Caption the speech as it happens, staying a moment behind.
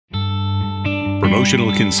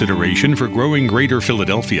Promotional consideration for growing Greater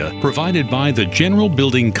Philadelphia provided by the General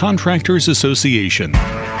Building Contractors Association.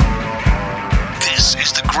 This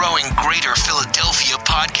is the Growing Greater Philadelphia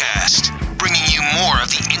podcast, bringing you more of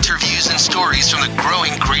the interviews and stories from the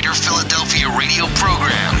Growing Greater Philadelphia radio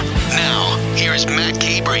program. Now, here's Matt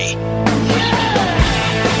Cabrey.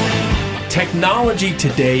 Technology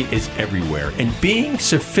today is everywhere, and being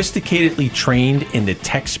sophisticatedly trained in the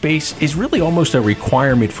tech space is really almost a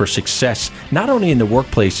requirement for success, not only in the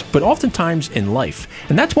workplace, but oftentimes in life.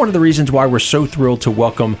 And that's one of the reasons why we're so thrilled to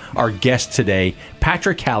welcome our guest today,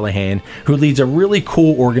 Patrick Callihan, who leads a really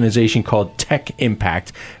cool organization called Tech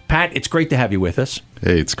Impact. Pat, it's great to have you with us.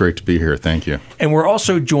 Hey, it's great to be here. Thank you. And we're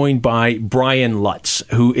also joined by Brian Lutz,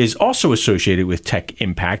 who is also associated with Tech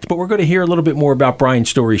Impact, but we're going to hear a little bit more about Brian's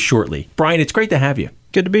story shortly. Brian, it's great to have you.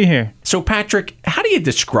 Good to be here. So, Patrick, how do you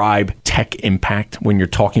describe Tech Impact when you're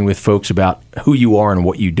talking with folks about who you are and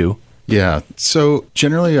what you do? Yeah. So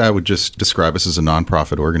generally, I would just describe us as a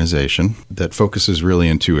nonprofit organization that focuses really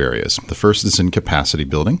in two areas. The first is in capacity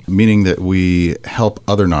building, meaning that we help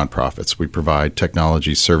other nonprofits. We provide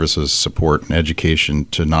technology, services, support, and education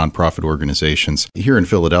to nonprofit organizations here in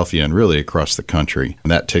Philadelphia and really across the country.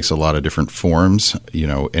 And that takes a lot of different forms,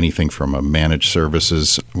 anything from a managed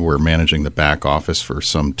services. We're managing the back office for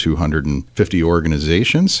some 250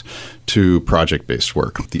 organizations to project-based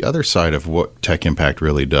work. The other side of what Tech Impact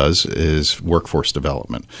really does is workforce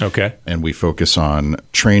development. Okay. And we focus on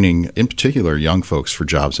training, in particular, young folks for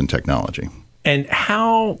jobs in technology. And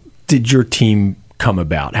how did your team come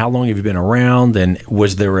about? How long have you been around? And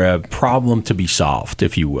was there a problem to be solved,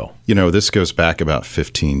 if you will? This goes back about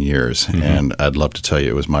 15 years, and I'd love to tell you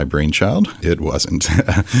it was my brainchild. It wasn't.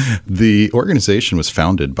 The organization was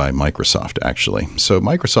founded by Microsoft, actually. So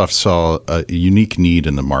Microsoft saw a unique need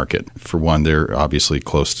in the market. For one, they're obviously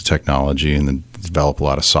close to technology and then develop a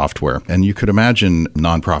lot of software. And you could imagine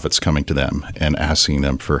nonprofits coming to them and asking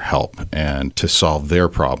them for help and to solve their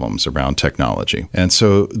problems around technology. And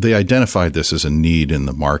so they identified this as a need in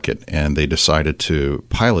the market, and they decided to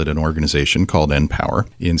pilot an organization called NPower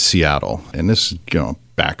in Seattle. And this,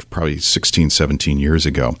 back probably 16, 17 years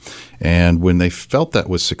ago. And when they felt that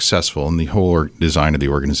was successful, and the whole design of the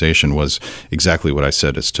organization was exactly what I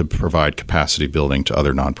said, is to provide capacity building to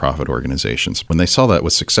other nonprofit organizations. When they saw that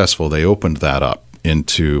was successful, they opened that up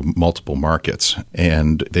into multiple markets,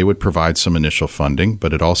 and they would provide some initial funding,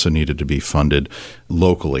 but it also needed to be funded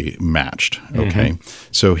locally matched. Okay.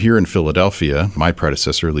 So here in Philadelphia, my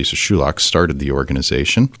predecessor, Lisa Schulach, started the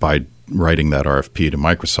organization by writing that RFP to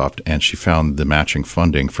Microsoft, and she found the matching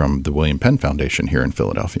funding from the William Penn Foundation here in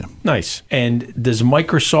Philadelphia. Nice. And does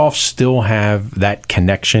Microsoft still have that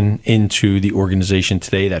connection into the organization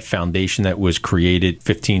today, that foundation that was created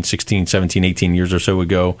 15, 16, 17, 18 years or so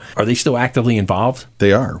ago? Are they still actively involved?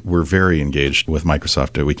 They are. We're very engaged with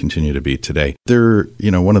Microsoft. We continue to be today. They're,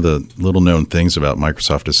 one of the little known things about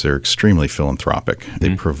Microsoft is they're extremely philanthropic.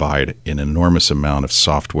 They provide an enormous amount of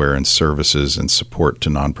software and services and support to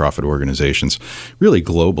nonprofit organizations, really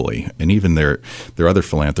globally. And even their other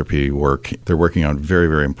philanthropy work, they're working on very,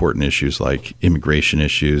 very important issues like immigration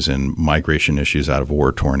issues and migration issues out of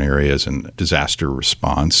war-torn areas and disaster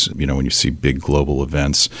response. When you see big global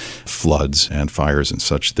events, floods and fires and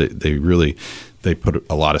such, they put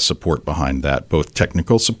a lot of support behind that, both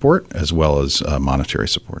technical support as well as monetary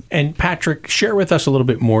support. And Patrick, share with us a little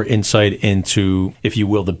bit more insight into, if you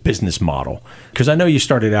will, the business model. Because I know you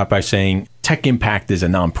started out by saying Tech Impact is a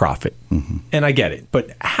nonprofit, and I get it.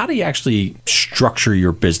 But how do you actually structure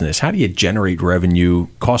your business? How do you generate revenue,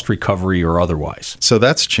 cost recovery, or otherwise? So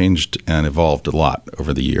that's changed and evolved a lot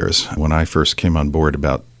over the years. When I first came on board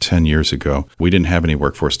about 10 years ago, we didn't have any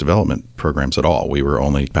workforce development programs at all. We were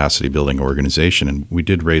only a capacity building organization, and we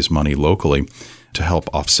did raise money locally to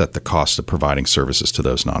help offset the cost of providing services to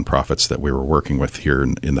those nonprofits that we were working with here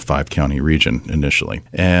in the 5-county region initially.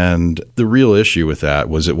 And the real issue with that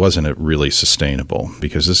was it wasn't really sustainable,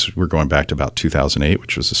 because we're going back to about 2008,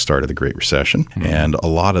 which was the start of the Great Recession. And a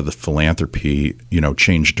lot of the philanthropy,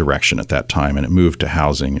 changed direction at that time, and it moved to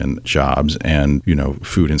housing and jobs and,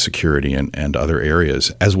 food insecurity and other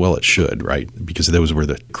areas, as well it should, right? Because those were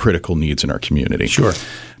the critical needs in our community. Sure.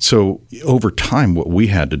 So over time, what we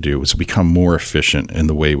had to do was become more efficient in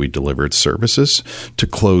the way we delivered services to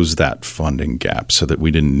close that funding gap so that we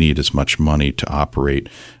didn't need as much money to operate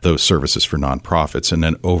those services for nonprofits. And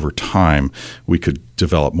then over time, we could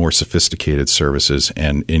develop more sophisticated services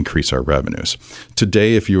and increase our revenues.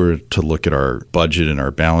 Today, if you were to look at our budget and our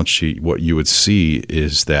balance sheet, what you would see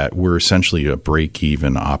is that we're essentially a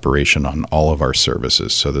break-even operation on all of our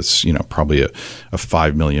services. So that's, probably a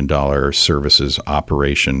 $5 million services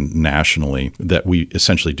operation nationally that we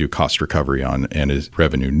essentially do cost recovery on and is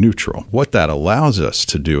revenue neutral. What that allows us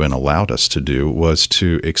to do and allowed us to do was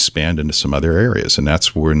to expand into some other areas. And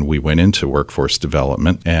that's when we went into workforce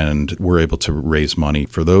development and we're able to raise money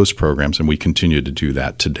for those programs. And we continue to do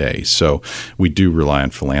that today. So we do rely on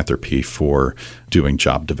philanthropy for doing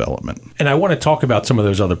job development. And I want to talk about some of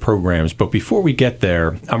those other programs. But before we get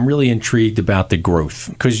there, I'm really intrigued about the growth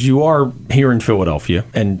because you are here in Philadelphia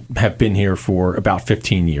and have been here for about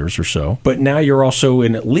 15 years or so. But now you're also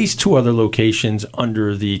in at least 2 other locations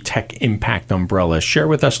under the Tech Impact umbrella. Share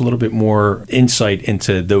with us a little bit more insight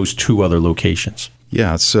into those 2 other locations.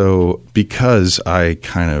 Yeah, so because I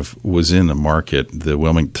kind of was in the market, the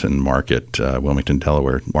Wilmington market, Wilmington,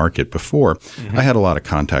 Delaware market before, I had a lot of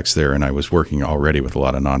contacts there and I was working already with a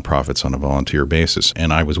lot of nonprofits on a volunteer basis.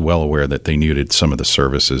 And I was well aware that they needed some of the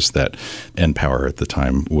services that NPower at the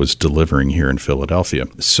time was delivering here in Philadelphia.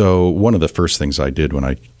 So one of the first things I did when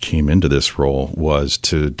I came into this role was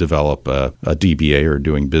to develop a DBA or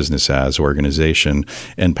doing business as organization,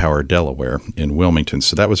 NPower Delaware in Wilmington.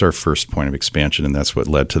 So that was our first point of expansion, and that's what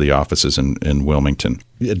led to the offices in Wilmington.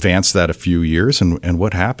 We advanced that a few years, and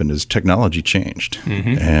what happened is technology changed,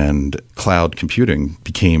 and cloud computing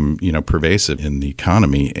became pervasive in the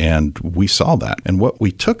economy, and we saw that. And what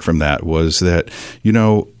we took from that was that,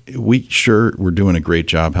 we sure were doing a great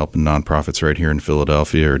job helping nonprofits right here in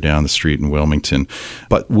Philadelphia or down the street in Wilmington,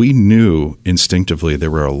 but we knew instinctively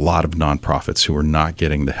there were a lot of nonprofits who were not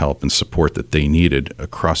getting the help and support that they needed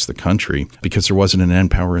across the country because there wasn't an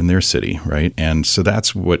NPower in their city, right? And so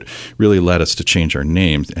that's what really led us to change our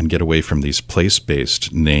names and get away from these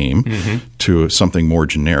place-based name to something more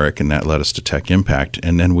generic, and that led us to Tech Impact.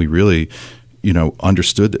 And then we really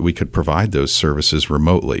understood that we could provide those services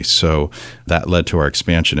remotely. So that led to our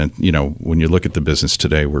expansion. And, when you look at the business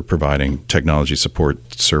today, we're providing technology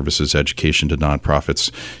support services, education to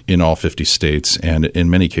nonprofits in all 50 states and in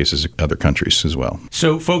many cases other countries as well.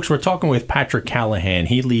 So, folks, we're talking with Patrick Callihan.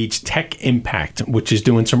 He leads Tech Impact, which is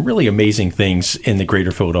doing some really amazing things in the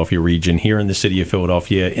greater Philadelphia region, here in the city of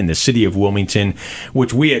Philadelphia, in the city of Wilmington,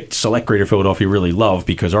 which we at Select Greater Philadelphia really love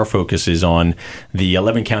because our focus is on the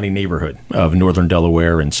 11-county neighborhood of northern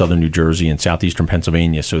Delaware and southern New Jersey and southeastern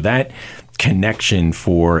Pennsylvania. So that connection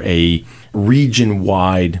for a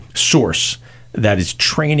region-wide source that is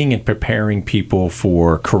training and preparing people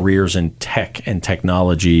for careers in tech and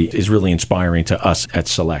technology is really inspiring to us at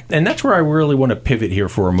Select. And that's where I really want to pivot here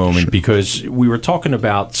for a moment because we were talking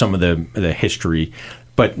about some of the history.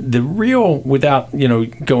 But the real, without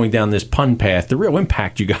going down this pun path, the real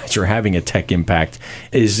impact you guys are having at Tech Impact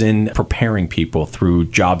is in preparing people through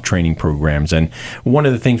job training programs. And one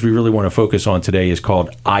of the things we really want to focus on today is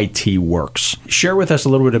called IT Works. Share with us a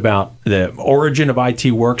little bit about the origin of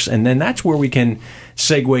IT Works, and then that's where we can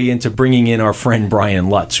segue into bringing in our friend Brian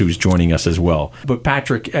Lutz, who's joining us as well. But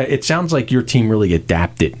Patrick, it sounds like your team really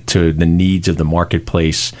adapted to the needs of the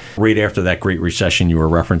marketplace right after that great recession you were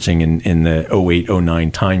referencing in the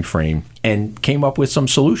 08-09 timeframe and came up with some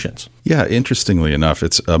solutions. Yeah, interestingly enough,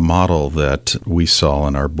 it's a model that we saw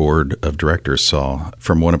and our board of directors saw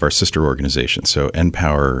from one of our sister organizations. So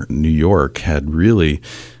NPower New York had really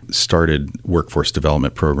started workforce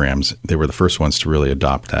development programs. They were the first ones to really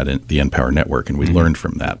adopt that in the NPower network, and we learned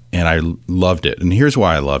from that. And I loved it. And here's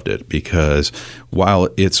why I loved it, because while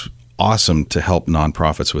it's awesome to help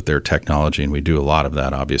nonprofits with their technology, and we do a lot of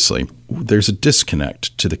that, obviously, there's a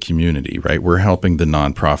disconnect to the community, right? We're helping the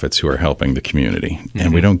nonprofits who are helping the community,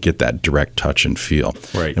 and we don't get that direct touch and feel.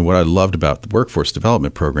 Right. And what I loved about the workforce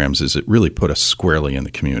development programs is it really put us squarely in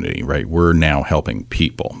the community, right? We're now helping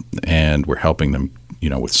people, and we're helping them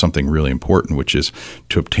with something really important, which is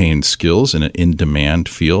to obtain skills in an in-demand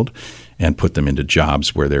field and put them into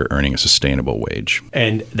jobs where they're earning a sustainable wage.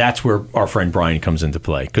 And that's where our friend Brian comes into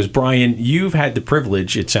play. Because, Brian, you've had the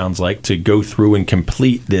privilege, it sounds like, to go through and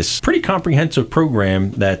complete this pretty comprehensive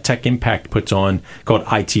program that Tech Impact puts on called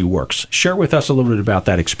IT Works. Share with us a little bit about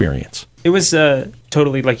that experience. It was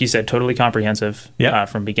totally, like you said, totally comprehensive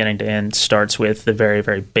from beginning to end. Starts with the very,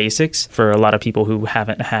 very basics for a lot of people who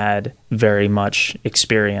haven't had very much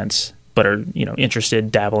experience but are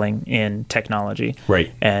interested dabbling in technology.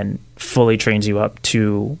 Right. And fully trains you up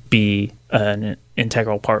to be an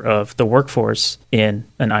integral part of the workforce in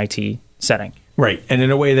an IT setting. Right. And in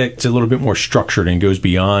a way that's a little bit more structured and goes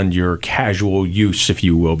beyond your casual use, if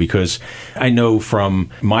you will, because I know from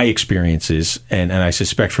my experiences, and I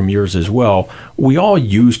suspect from yours as well, we all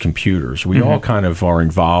use computers. We all kind of are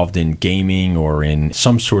involved in gaming or in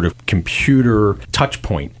some sort of computer touch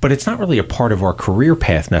point, but it's not really a part of our career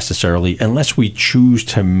path necessarily unless we choose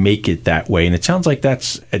to make it that way. And it sounds like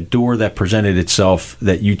that's a door that presented itself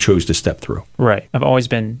that you chose to step through. Right. I've always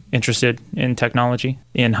been interested in technology.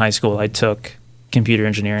 In high school, I took computer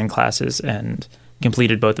engineering classes and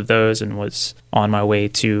completed both of those and was on my way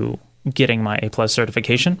to getting my A+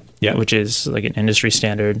 certification, which is like an industry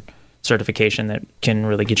standard certification that can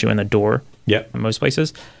really get you in the door in most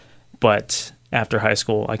places. But after high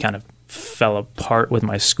school, I kind of fell apart with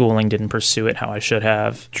my schooling, didn't pursue it how I should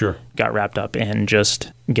have. Sure. Got wrapped up in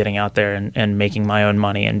just getting out there and making my own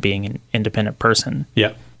money and being an independent person.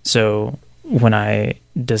 Yeah. So when I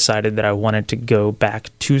decided that I wanted to go back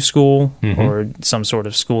to school or some sort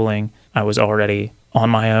of schooling, I was already on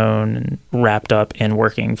my own and wrapped up in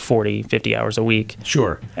working 40, 50 hours a week.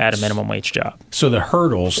 Sure. At a minimum wage job. So the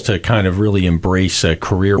hurdles to kind of really embrace a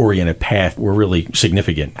career-oriented path were really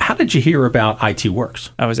significant. How did you hear about IT Works?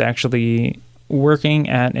 I was actually working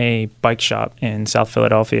at a bike shop in South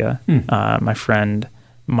Philadelphia. My friend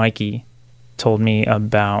Mikey told me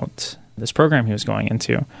about this program he was going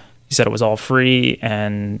into. He said it was all free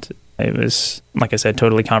and it was, like I said,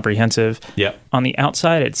 totally comprehensive. Yeah. On the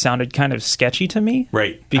outside, it sounded kind of sketchy to me.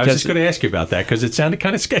 Right. Because I was just going to ask you about that because it sounded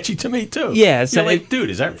kind of sketchy to me too. Yeah. So like, dude,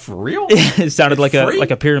 is that for real? It sounded like free?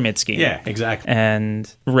 a pyramid scheme. Yeah, exactly. And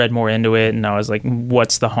read more into it, and I was like,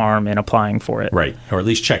 what's the harm in applying for it? Right. Or at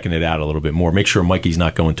least checking it out a little bit more. Make sure Mikey's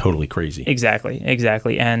not going totally crazy. Exactly.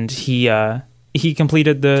 And he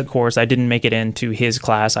completed the course. I didn't make it into his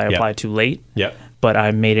class. I applied too late. Yep. But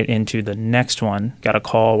I made it into the next one. Got a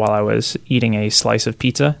call while I was eating a slice of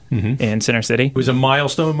pizza in Center City. It was a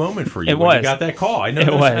milestone moment for you when you got that call. I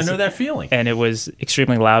know that feeling. And it was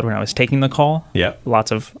extremely loud when I was taking the call. Yeah.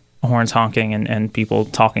 Lots of horns honking and people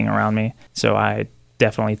talking around me. So I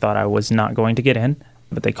definitely thought I was not going to get in.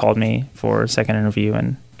 But they called me for a second interview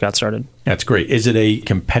and got started. That's great. Is it a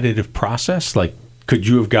competitive process? Like, could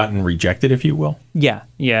you have gotten rejected, if you will? Yeah.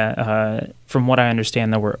 From what I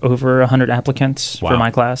understand, there were over 100 applicants for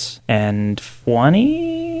my class, and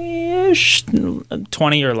 20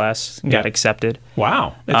 or less got accepted.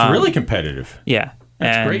 Wow. It's really competitive. Yeah.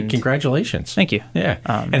 That's great. Congratulations. Thank you. Yeah.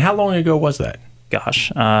 And how long ago was that?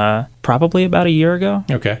 Gosh, probably about a year ago.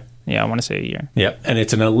 Okay. Yeah, I want to say a year. Yeah, and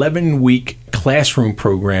it's an 11-week classroom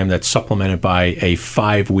program that's supplemented by a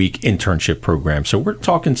 5-week internship program. So we're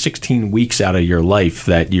talking 16 weeks out of your life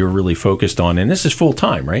that you're really focused on, and this is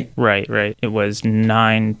full-time, right? Right. It was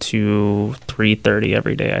 9 to 3:30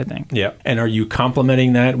 every day, I think. Yeah, and are you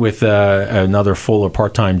complementing that with another full or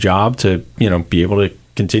part-time job to, be able to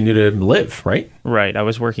continue to live, right? Right. I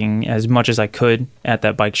was working as much as I could at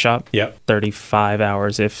that bike shop. Yep. 35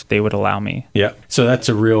 hours if they would allow me. Yeah. So that's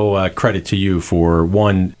a real credit to you for,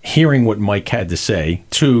 one, hearing what Mike had to say,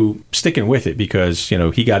 two, sticking with it because,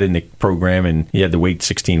 he got in the program and you had to wait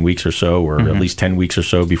 16 weeks or so, or at least 10 weeks or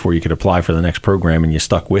so before you could apply for the next program, and you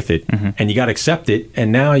stuck with it and you got accepted.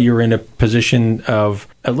 And now you're in a position of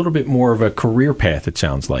a little bit more of a career path, it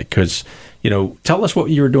sounds like, because tell us what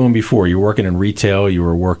you were doing before. You were working in retail, you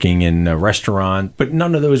were working in a restaurant, but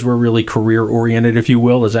none of those were really career-oriented, if you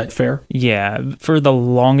will. Is that fair? Yeah. For the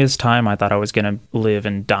longest time, I thought I was going to live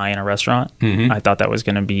and die in a restaurant. I thought that was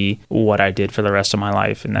going to be what I did for the rest of my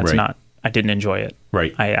life, and that's not. I didn't enjoy it.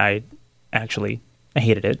 Right. I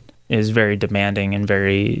hated it. It was very demanding and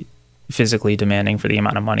very physically demanding for the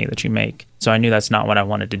amount of money that you make. So I knew that's not what I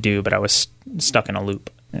wanted to do, but I was stuck in a loop.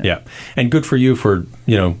 Yeah. And good for you for,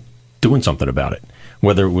 doing something about it,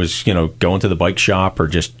 whether it was, going to the bike shop or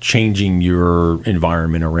just changing your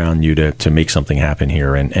environment around you to make something happen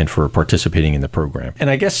here and for participating in the program. And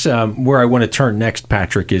I guess where I want to turn next,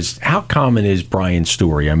 Patrick, is how common is Brian's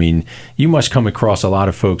story? I mean, you must come across a lot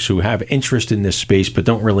of folks who have interest in this space but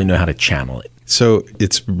don't really know how to channel it. So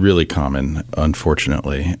it's really common,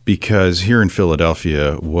 unfortunately, because here in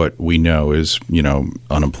Philadelphia, what we know is,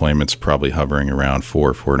 unemployment's probably hovering around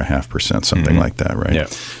 4.5%, something like that, right? Yeah.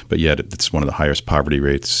 But yet it's one of the highest poverty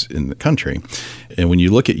rates in the country. And when you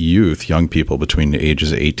look at youth, young people between the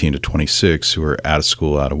ages of 18 to 26 who are out of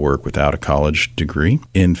school, out of work, without a college degree,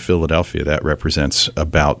 in Philadelphia, that represents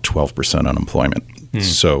about 12% unemployment.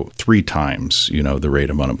 So 3 times, the rate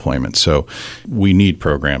of unemployment. So we need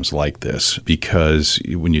programs like this because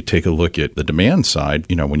when you take a look at the demand side,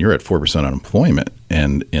 when you're at 4% unemployment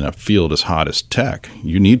and in a field as hot as tech,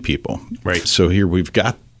 you need people. Right. So here we've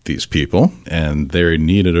got these people and they're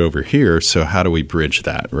needed over here. So how do we bridge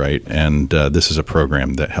that, right? And this is a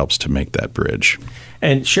program that helps to make that bridge.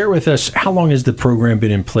 And share with us, how long has the program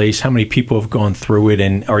been in place? How many people have gone through it?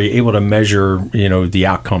 And are you able to measure, the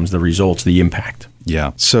outcomes, the results, the impact?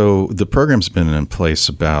 Yeah. So the program's been in place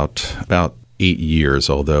about 8 years,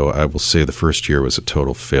 although I will say the first year was a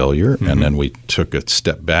total failure. Mm-hmm. And then we took a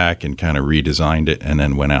step back and kind of redesigned it and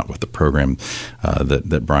then went out with the program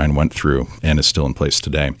that Brian went through and is still in place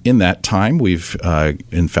today. In that time,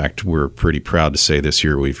 in fact, we're pretty proud to say this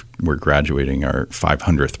year we're graduating our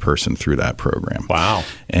 500th person through that program. Wow.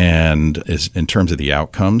 And in terms of the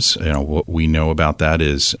outcomes, what we know about that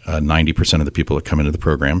is 90% of the people that come into the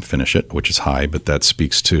program finish it, which is high, but that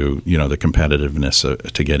speaks to, the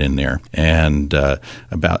competitiveness to get in there. And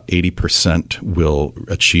about 80% will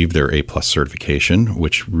achieve their A+ certification,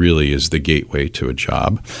 which really is the gateway to a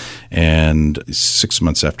job. And 6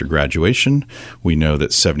 months after graduation, we know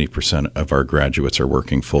that 70% of our graduates are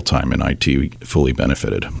working full-time in IT, fully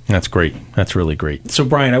benefited. That's great. That's really great. So,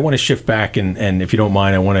 Brian, I want to shift back, and if you don't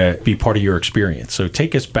mind, I want to be part of your experience. So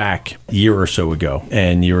take us back a year or so ago,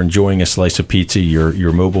 and you're enjoying a slice of pizza,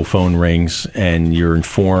 your mobile phone rings, and you're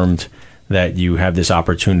informed that you have this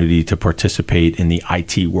opportunity to participate in the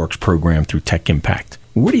IT Works program through Tech Impact.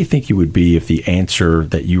 Where do you think you would be if the answer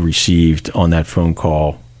that you received on that phone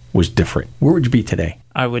call was different? Where would you be today?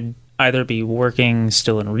 I would either be working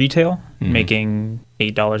still in retail, making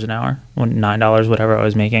 $8 an hour, $9, whatever I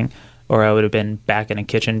was making, or I would have been back in a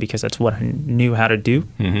kitchen because that's what I knew how to do.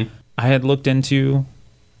 Mm-hmm. I had looked into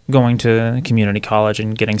going to community college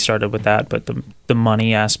and getting started with that, but the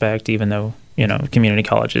money aspect, even though community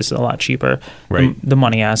college is a lot cheaper, right? The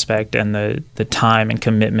money aspect and the time and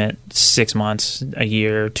commitment, 6 months, a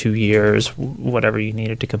year, 2 years, whatever you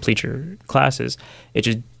needed to complete your classes, it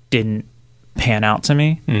just didn't pan out to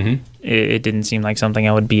me. Mm-hmm. It didn't seem like something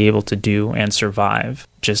I would be able to do and survive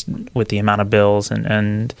just with the amount of bills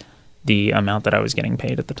and the amount that I was getting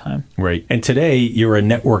paid at the time. Right. And today you're a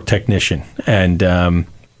network technician. And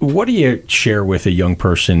what do you share with a young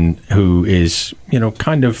person who is,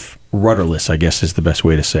 kind of rudderless, I guess is the best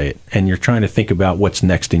way to say it, and you're trying to think about what's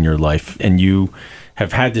next in your life, and you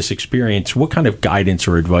have had this experience? What kind of guidance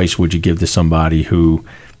or advice would you give to somebody who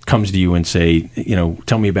comes to you and say,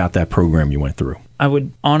 tell me about that program you went through? I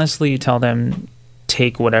would honestly tell them,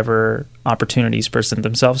 take whatever opportunities present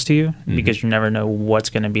themselves to you, because you never know what's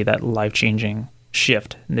going to be that life-changing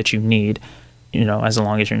shift that you need, as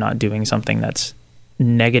long as you're not doing something that's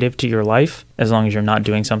negative to your life, as long as you're not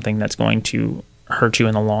doing something that's going to hurt you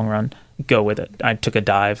in the long run, go with it. I took a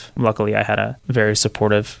dive. Luckily, I had a very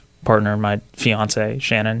supportive partner, my fiance,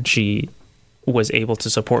 Shannon. She was able to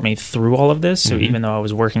support me through all of this. So even though I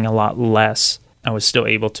was working a lot less, I was still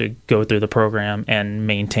able to go through the program and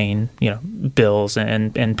maintain, bills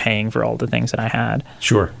and paying for all the things that I had.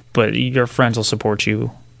 Sure. But your friends will support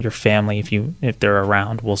you. Your family, if they're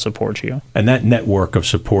around, will support you. And that network of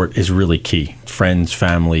support is really key. Friends,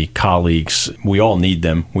 family, colleagues, we all need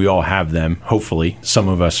them. We all have them. Hopefully, some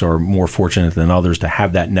of us are more fortunate than others to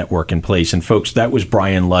have that network in place. And folks, that was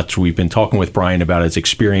Brian Lutz. We've been talking with Brian about his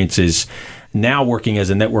experiences now working as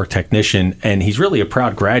a network technician, and he's really a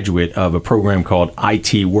proud graduate of a program called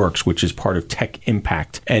IT Works, which is part of Tech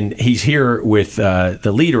Impact. And he's here with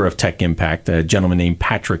the leader of Tech Impact, a gentleman named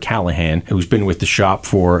Patrick Callihan, who's been with the shop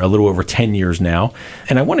for a little over 10 years now.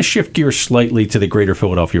 And I want to shift gears slightly to the greater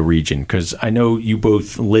Philadelphia region, because I know you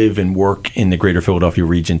both live and work in the greater Philadelphia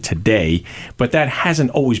region today, but that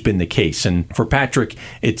hasn't always been the case. And for Patrick,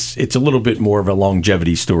 it's a little bit more of a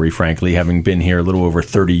longevity story, frankly, having been here a little over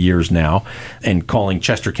 30 years now and calling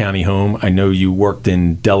Chester County home. I know you worked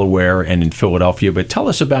in Delaware and in Philadelphia, but tell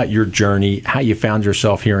us about your journey, how you found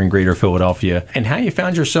yourself here in greater Philadelphia, and how you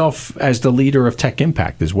found yourself as the leader of Tech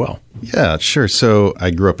Impact as well. Yeah, sure. So I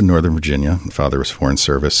grew up in Northern Virginia. My father was Foreign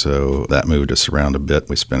Service, so that moved us around a bit.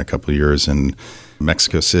 We spent a couple of years in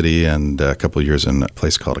Mexico City and a couple of years in a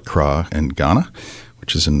place called Accra in Ghana,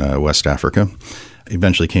 which is in West Africa.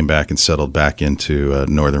 Eventually came back and settled back into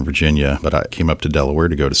Northern Virginia, but I came up to Delaware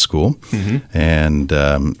to go to school. Mm-hmm. And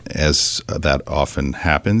as that often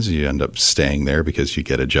happens, you end up staying there because you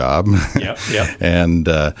get a job. Yep. And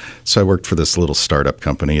so I worked for this little startup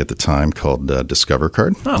company at the time called Discover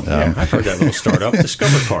Card. Oh, yeah, I've heard that little startup,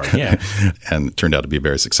 Discover Card, yeah. And it turned out to be a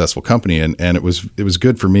very successful company. And it was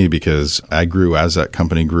good for me because I grew as that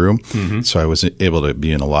company grew. Mm-hmm. So I was able to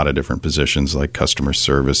be in a lot of different positions like customer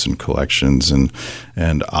service and collections and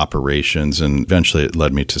and operations. And eventually it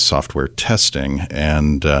led me to software testing.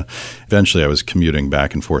 And eventually I was commuting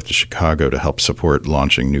back and forth to Chicago to help support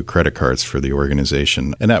launching new credit cards for the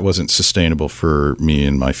organization. And that wasn't sustainable for me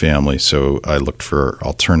and my family. So I looked for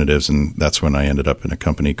alternatives. And that's when I ended up in a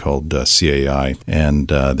company called CAI.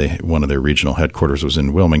 And one of their regional headquarters was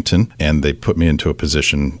in Wilmington. And they put me into a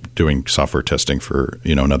position doing software testing for,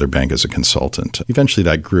 another bank as a consultant. Eventually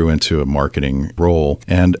that grew into a marketing role.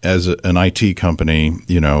 And as an IT company,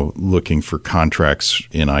 looking for contracts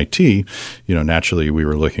in IT, naturally we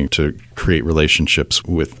were looking to create relationships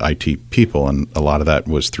with IT people. And a lot of that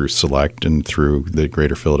was through Select and through the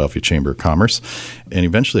Greater Philadelphia Chamber of Commerce. And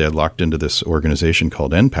eventually I locked into this organization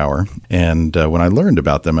called NPower. And when I learned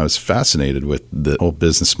about them, I was fascinated with the whole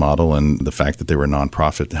business model and the fact that they were a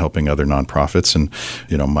nonprofit helping other nonprofits. And,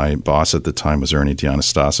 my boss at the time was Ernie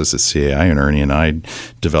Dianastasis at CAI, and Ernie and I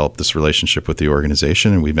developed this relationship with the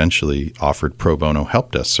organization. And we eventually offered pro bono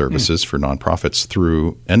help desk services for nonprofits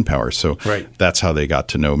through NPower. So that's how they got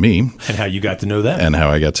to know me. And how you got to know them. And how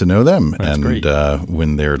I got to know them. That's great.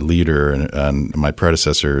 When their leader and my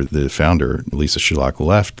predecessor, the founder, Lisa Shulak,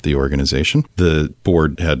 left the organization, the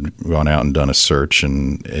board had gone out and done a search,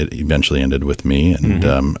 and it eventually ended with me. And,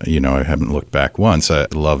 I haven't looked back once. I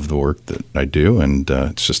love the work that I do, and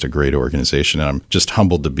it's just a great organization. And I'm just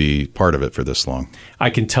humbled to be part of it for this long. I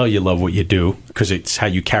can tell you love what you do because it's how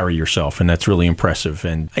you carry yourself, and that's really impressive.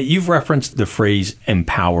 And you've referenced the phrase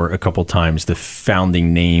empower a couple times, the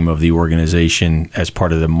founding name of the organization as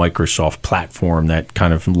part of the Microsoft platform that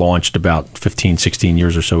kind of launched about 15, 16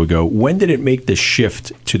 years or so ago. When did it make the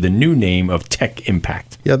shift to the new name of Tech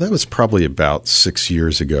Impact? Yeah, that was probably about 6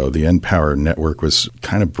 years ago. The NPower network was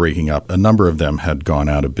kind of breaking up. A number of them had gone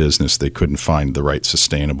out of business. They couldn't find the right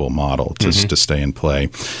sustainable model to stay in play.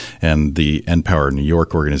 And the NPower New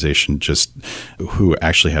York organization, who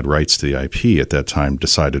actually had rights to the IP at that time,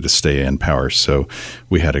 decided to stay NPower. So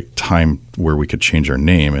we had a time where we could change our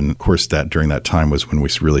name. And of course, during that time was when we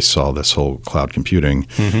really saw this whole cloud computing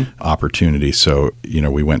opportunity. So,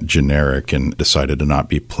 we went generic and decided to not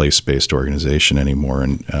be place-based organization anymore,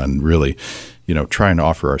 and really, trying to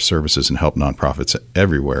offer our services and help nonprofits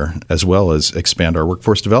everywhere, as well as expand our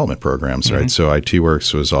workforce development programs, right? So IT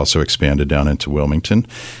Works was also expanded down into Wilmington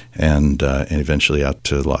and eventually out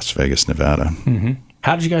to Las Vegas, Nevada.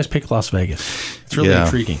 How did you guys pick Las Vegas? It's really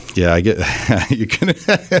intriguing. Yeah, I get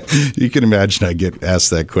you can imagine I get asked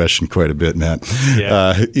that question quite a bit, Matt.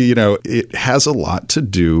 Yeah. It has a lot to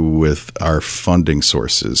do with our funding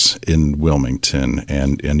sources in Wilmington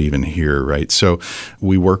and even here, right? So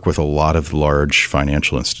we work with a lot of large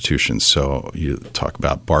financial institutions. So you talk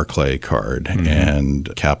about Barclay Card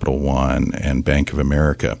and Capital One and Bank of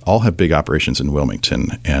America, all have big operations in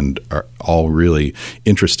Wilmington and are all really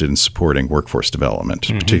interested in supporting workforce development,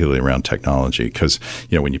 particularly around technology. Because,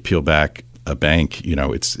 when you peel back a bank,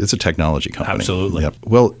 it's a technology company. Absolutely. Yep.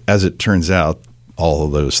 Well, as it turns out, all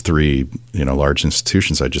of those three, large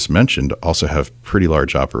institutions I just mentioned also have pretty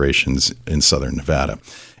large operations in Southern Nevada.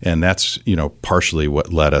 And that's, partially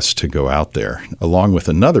what led us to go out there, along with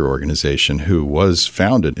another organization who was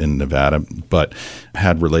founded in Nevada, but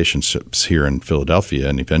had relationships here in Philadelphia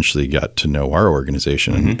and eventually got to know our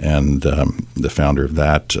organization. And the founder of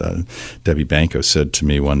that, Debbie Banco, said to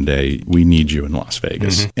me one day, "We need you in Las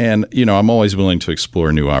Vegas." And, I'm always willing to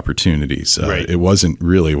explore new opportunities. It wasn't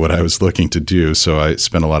really what I was looking to do. So I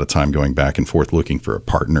spent a lot of time going back and forth looking for a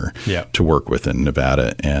partner to work with in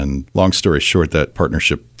Nevada. And long story short, that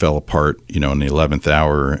partnership fell apart, in the 11th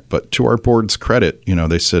hour. But to our board's credit,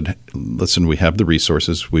 they said, listen, we have the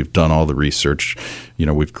resources. We've done all the research.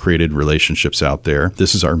 We've created relationships out there.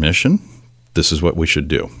 This is our mission. This is what we should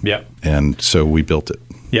do. Yeah. And so we built it.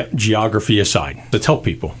 Yeah. Geography aside, let's help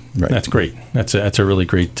people. Right. That's great. That's a really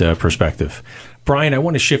great perspective. Brian, I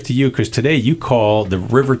want to shift to you because today you call the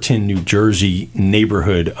Riverton, New Jersey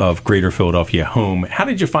neighborhood of Greater Philadelphia home. How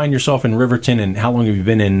did you find yourself in Riverton, and how long have you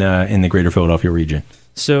been in the Greater Philadelphia region?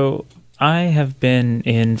 So I have been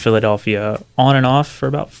in Philadelphia on and off for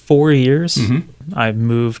about 4 years. I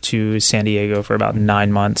moved to San Diego for about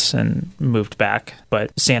 9 months and moved back.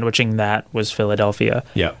 But sandwiching that was Philadelphia.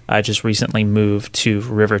 Yeah. I just recently moved to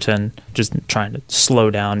Riverton, just trying to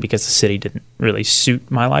slow down because the city didn't really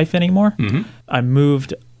suit my life anymore. I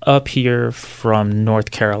moved up here from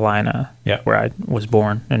North Carolina, where I was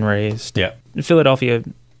born and raised. Yeah. Philadelphia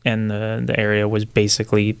and the area was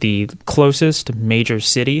basically the closest major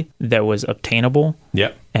city that was obtainable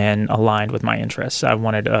and aligned with my interests. I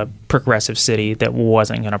wanted a progressive city that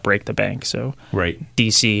wasn't going to break the bank. So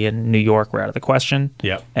D.C. and New York were out of the question.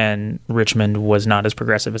 And Richmond was not as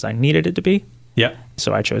progressive as I needed it to be. Yeah.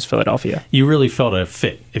 So I chose Philadelphia. You really felt a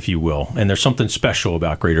fit, if you will. And there's something special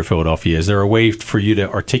about Greater Philadelphia. Is there a way for you to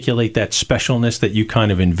articulate that specialness that you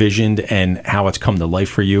kind of envisioned and how it's come to life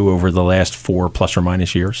for you over the last 4 plus or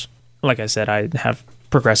minus years? Like I said, I have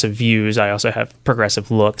progressive views. I also have progressive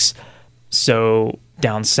looks. So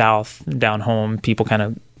down south, down home, people kind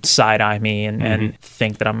of side-eye me and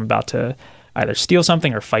think that I'm about to either steal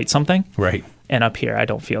something or fight something. Right. And up here, I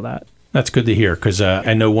don't feel that. That's good to hear, because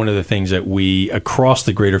I know one of the things that we across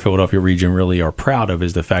the Greater Philadelphia region really are proud of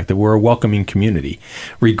is the fact that we're a welcoming community,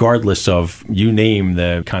 regardless of, you name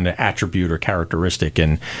the kind of attribute or characteristic.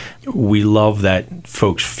 And we love that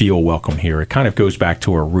folks feel welcome here. It kind of goes back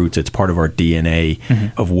to our roots. It's part of our DNA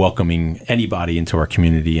of welcoming anybody into our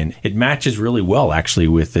community. And it matches really well, actually,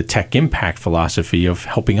 with the tech impact philosophy of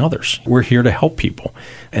helping others. We're here to help people.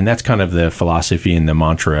 And that's kind of the philosophy and the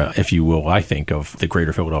mantra, if you will, I think, of the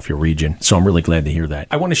Greater Philadelphia region. So I'm really glad to hear that.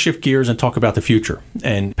 I want to shift gears and talk about the future.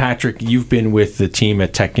 And Patrick, you've been with the team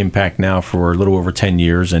at Tech Impact now for a little over 10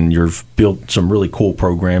 years, and you've built some really cool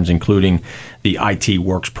programs, including the IT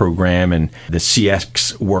Works program and the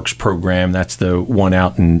CX Works program. That's the one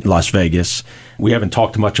out in Las Vegas. We haven't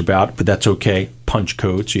talked much about it, but that's okay. Punch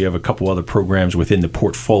Code. So you have a couple other programs within the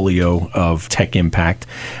portfolio of Tech Impact.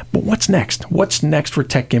 But what's next? What's next for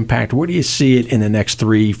Tech Impact? Where do you see it in the next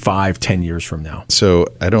 3, 5, 10 years from now? So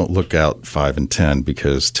I don't look out 5 and 10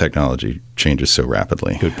 because technology changes so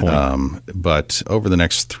rapidly. Good point. But over the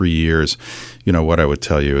next 3 years, what I would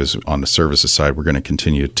tell you is on the services side, we're going to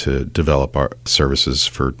continue to develop our services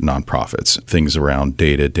for nonprofits, things around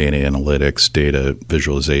data analytics, data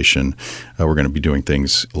visualization. We're going to be doing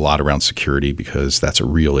things a lot around security because that's a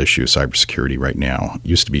real issue, cybersecurity right now. It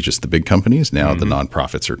used to be just the big companies. Now the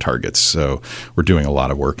nonprofits are targets. So we're doing a lot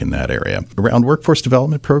of work in that area. Around workforce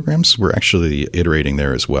development programs, we're actually iterating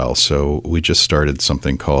there as well. So we just started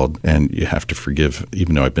something called, and you have to forgive,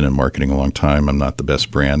 even though I've been in marketing a long time, I'm not the best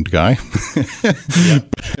brand guy.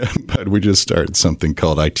 But we just started something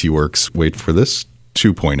called IT Works, wait for this,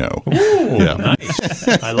 2.0. Ooh, yeah.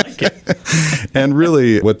 Nice. I like it. And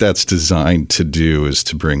really what that's designed to do is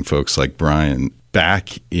to bring folks like Brian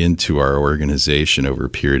back into our organization over a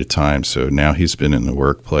period of time. So now he's been in the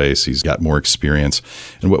workplace, he's got more experience.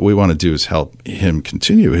 And what we want to do is help him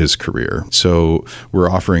continue his career. So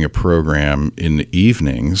we're offering a program in the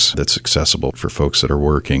evenings that's accessible for folks that are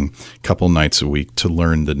working a couple nights a week to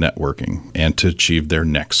learn the networking and to achieve their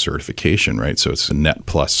next certification, right? So it's a Net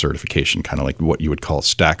Plus certification, kind of like what you would call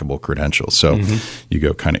stackable credentials. So you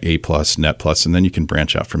go kind of A Plus, Net Plus, and then you can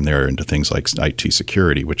branch out from there into things like IT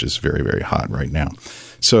security, which is very, very hot right now.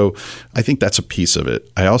 So I think that's a piece of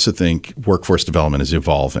it. I also think workforce development is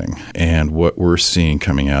evolving. And what we're seeing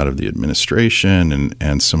coming out of the administration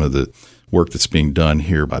and some of the work that's being done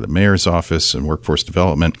here by the mayor's office and workforce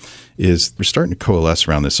development is we're starting to coalesce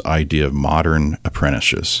around this idea of modern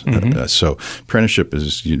apprenticeships. So apprenticeship,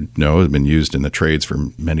 as you know, has been used in the trades for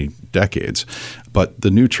many decades. But the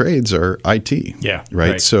new trades are IT,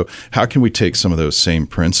 right? So how can we take some of those same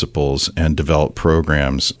principles and develop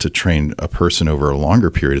programs to train a person over a longer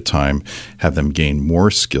period of time, have them gain more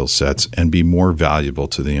skill sets and be more valuable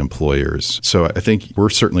to the employers? So I think we're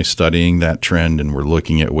certainly studying that trend, and we're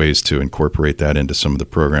looking at ways to incorporate that into some of the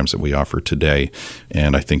programs that we offer today.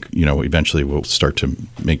 And I think, eventually we'll start to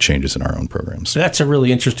make changes in our own programs. That's a really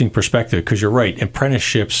interesting perspective, because you're right.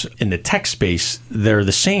 Apprenticeships in the tech space, they're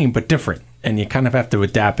the same but different. And you kind of have to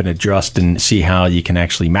adapt and adjust and see how you can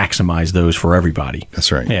actually maximize those for everybody.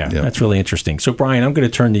 That's right. Yeah, that's really interesting. So, Brian, I'm going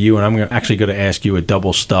to turn to you, and I'm actually going to ask you a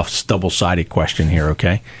double-stuffed, double-sided question here,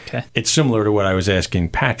 okay? Okay. It's similar to what I was asking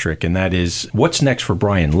Patrick, and that is, what's next for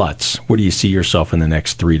Brian Lutz? Where do you see yourself in the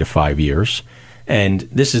next 3 to 5 years? And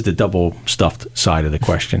this is the double-stuffed side of the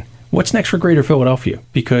question. What's next for Greater Philadelphia?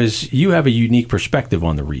 Because you have a unique perspective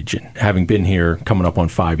on the region, having been here coming up on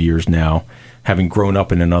 5 years now, having grown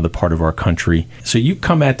up in another part of our country. So you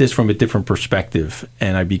come at this from a different perspective,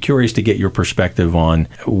 and I'd be curious to get your perspective on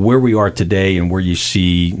where we are today and where you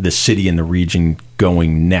see the city and the region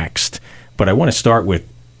going next. But I want to start with,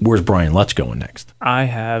 where's Brian Lutz going next? I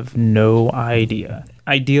have no idea.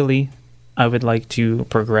 Ideally, I would like to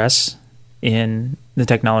progress in the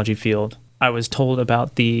technology field. I was told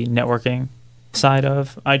about the networking side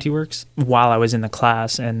of IT Works while I was in the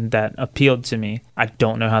class, and that appealed to me. I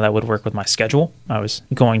don't know how that would work with my schedule. I was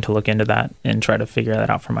going to look into that and try to figure that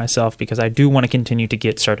out for myself, because I do want to continue to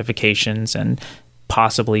get certifications and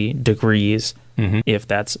possibly degrees if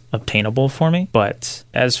that's obtainable for me. But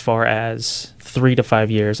as far as 3 to 5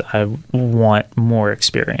 years, I want more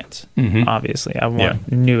experience. Obviously, I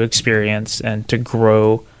want new experience and to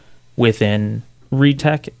grow within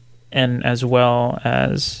ReTech, and as well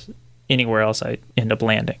as anywhere else I end up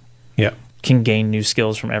landing. Yeah. Can gain new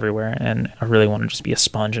skills from everywhere, and I really want to just be a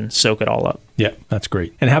sponge and soak it all up. Yeah, that's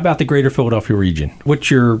great. And how about the greater Philadelphia region? What's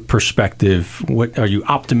your perspective? What are you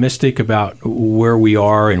optimistic about where we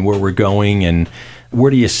are and where we're going, and where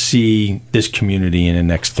do you see this community in the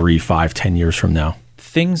next 3, 5, 10 years from now?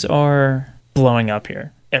 Things are blowing up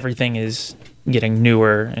here. Everything is getting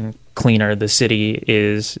newer and cleaner. The city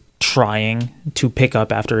is trying to pick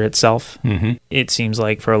up after itself. Mm-hmm. It seems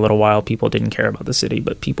like for a little while people didn't care about the city,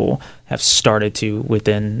 but people have started to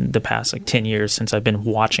within the past 10 years since I've been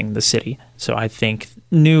watching the city. So I think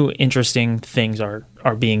new interesting things are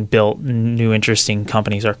being built. New interesting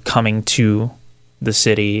companies are coming to the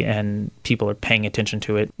city, and people are paying attention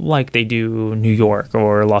to it like they do New York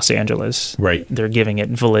or Los Angeles. Right. They're giving it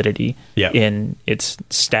validity in its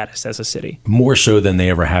status as a city. More so than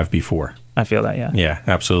they ever have before. I feel that, yeah. Yeah,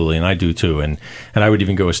 absolutely. And I do too. And I would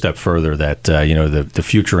even go a step further that, the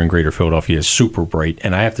future in Greater Philadelphia is super bright.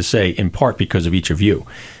 And I have to say, in part because of each of you.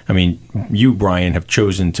 I mean, you, Brian, have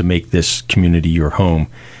chosen to make this community your home.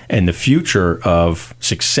 And the future of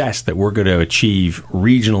success that we're going to achieve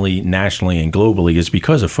regionally, nationally, and globally is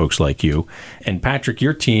because of folks like you. And Patrick,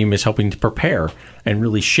 your team is helping to prepare and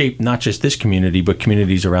really shape not just this community, but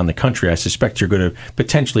communities around the country. I suspect you're going to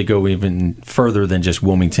potentially go even further than just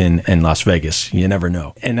Wilmington and Las Vegas. You never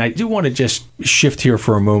know. And I do want to just shift here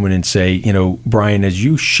for a moment and say, Brian, as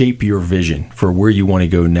you shape your vision for where you want to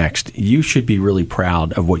go next, you should be really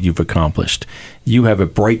proud of what you've accomplished. You have a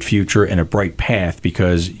bright future and a bright path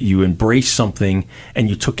because you embraced something and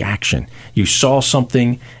you took action. You saw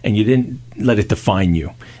something and you didn't let it define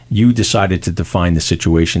you. You decided to define the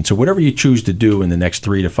situation. So whatever you choose to do in the next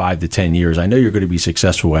 3 to 5 to 10 years, I know you're going to be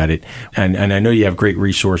successful at it. And I know you have great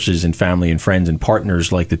resources and family and friends and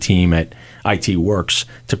partners like the team at IT Works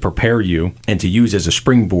to prepare you and to use as a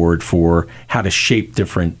springboard for how to shape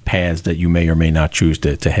different paths that you may or may not choose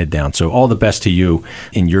to head down. So all the best to you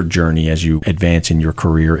in your journey as you advance in your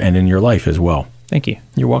career and in your life as well. Thank you.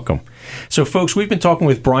 You're welcome. So, folks, we've been talking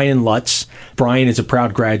with Brian Lutz. Brian is a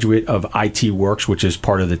proud graduate of IT Works, which is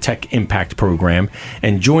part of the Tech Impact program.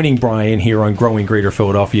 And joining Brian here on Growing Greater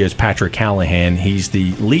Philadelphia is Patrick Callihan. He's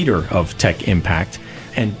the leader of Tech Impact.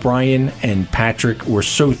 And Brian and Patrick, we're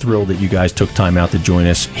so thrilled that you guys took time out to join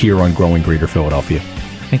us here on Growing Greater Philadelphia.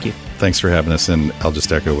 Thank you. Thanks for having us, and I'll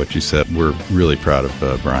just echo what you said. We're really proud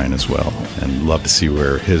of Brian as well, and love to see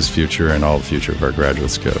where his future and all the future of our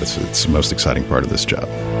graduates go. It's the most exciting part of this job.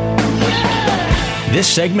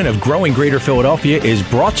 This segment of Growing Greater Philadelphia is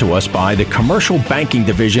brought to us by the Commercial Banking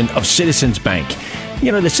Division of Citizens Bank.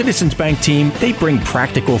 The Citizens Bank team, they bring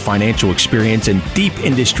practical financial experience and deep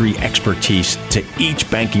industry expertise to each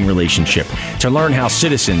banking relationship. To learn how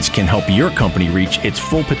Citizens can help your company reach its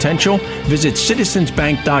full potential, visit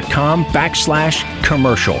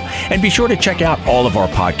citizensbank.com/commercial. And be sure to check out all of our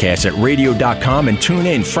podcasts at radio.com and tune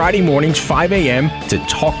in Friday mornings, 5 a.m. to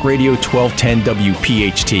Talk Radio 1210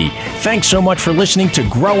 WPHT. Thanks so much for listening to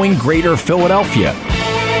Growing Greater Philadelphia.